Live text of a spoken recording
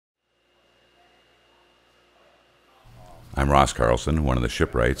I'm Ross Carlson, one of the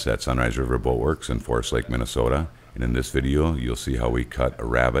shipwrights at Sunrise River Boatworks in Forest Lake, Minnesota. And in this video, you'll see how we cut a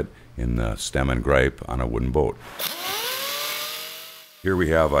rabbet in the stem and gripe on a wooden boat. Here we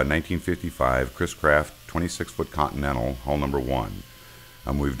have a 1955 Chris Craft 26-foot Continental, hull number 1.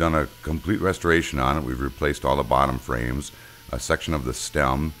 We've done a complete restoration on it. We've replaced all the bottom frames, a section of the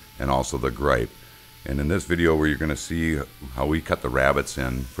stem, and also the gripe. And in this video where you're going to see how we cut the rabbets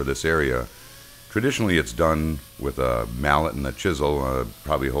in for this area, traditionally it's done with a mallet and a chisel,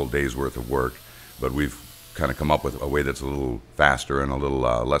 probably a whole day's worth of work, but we've kind of come up with a way that's a little faster and a little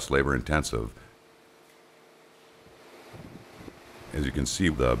less labor intensive. As you can see,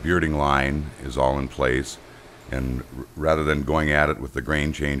 the bearding line is all in place, and rather than going at it with the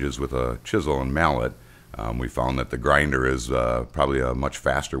grain changes with a chisel and mallet, we found that the grinder is probably a much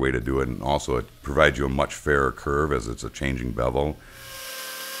faster way to do it, and also it provides you a much fairer curve as it's a changing bevel.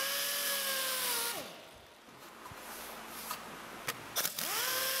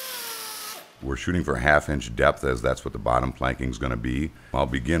 We're shooting for a 1/2-inch depth, as that's what the bottom planking is going to be. I'll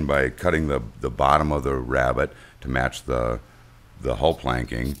begin by cutting the bottom of the rabbet to match the hull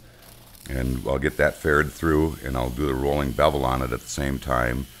planking, and I'll get that faired through, and I'll do the rolling bevel on it at the same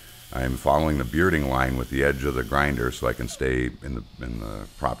time. I'm following the bearding line with the edge of the grinder so I can stay in the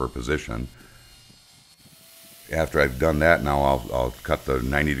proper position. After I've done that, now I'll cut the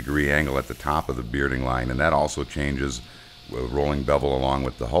 90-degree angle at the top of the bearding line, and that also changes rolling bevel along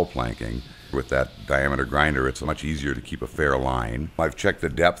with the hull planking. With that diameter grinder, it's much easier to keep a fair line. I've checked the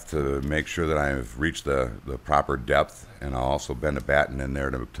depth to make sure that I've reached the proper depth, and I'll also bend a batten in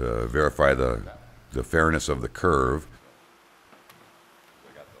there to verify the fairness of the curve.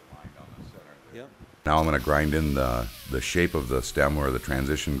 Now I'm going to grind in the shape of the stem, where the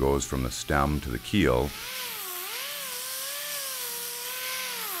transition goes from the stem to the keel.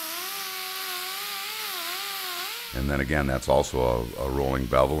 And then again, that's also a rolling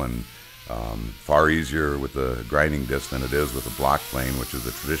bevel, and far easier with the grinding disc than it is with a block plane, which is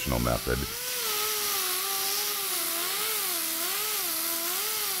the traditional method.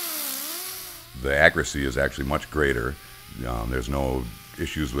 The accuracy is actually much greater. There's no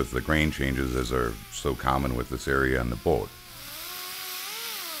issues with the grain changes as are so common with this area in the boat.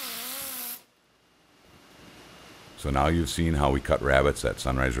 So now you've seen how we cut rabbets at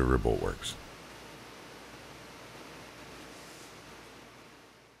Sunrise River Boatworks.